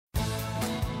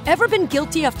Ever been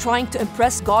guilty of trying to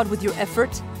impress God with your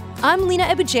effort? I'm Lena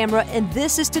Ebujamra, and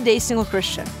this is Today's Single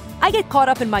Christian. I get caught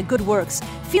up in my good works,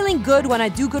 feeling good when I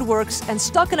do good works, and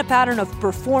stuck in a pattern of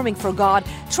performing for God,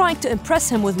 trying to impress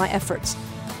Him with my efforts.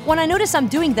 When I notice I'm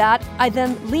doing that, I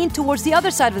then lean towards the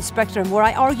other side of the spectrum, where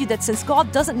I argue that since God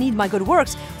doesn't need my good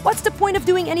works, what's the point of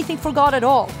doing anything for God at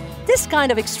all? This kind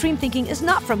of extreme thinking is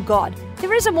not from God.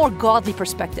 There is a more godly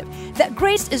perspective, that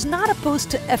grace is not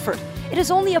opposed to effort, it is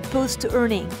only opposed to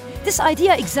earning. This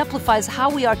idea exemplifies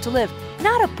how we are to live,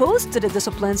 not opposed to the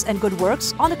disciplines and good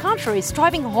works, on the contrary,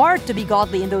 striving hard to be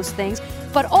godly in those things,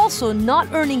 but also not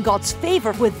earning God's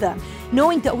favor with them,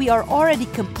 knowing that we are already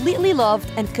completely loved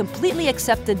and completely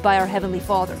accepted by our Heavenly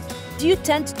Father. Do you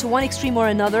tend to one extreme or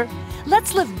another?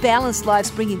 Let's live balanced lives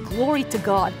bringing glory to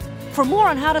God. For more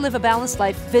on how to live a balanced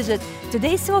life, visit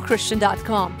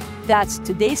todaysinglechristian.com. That's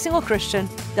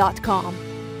todaysinglechristian.com.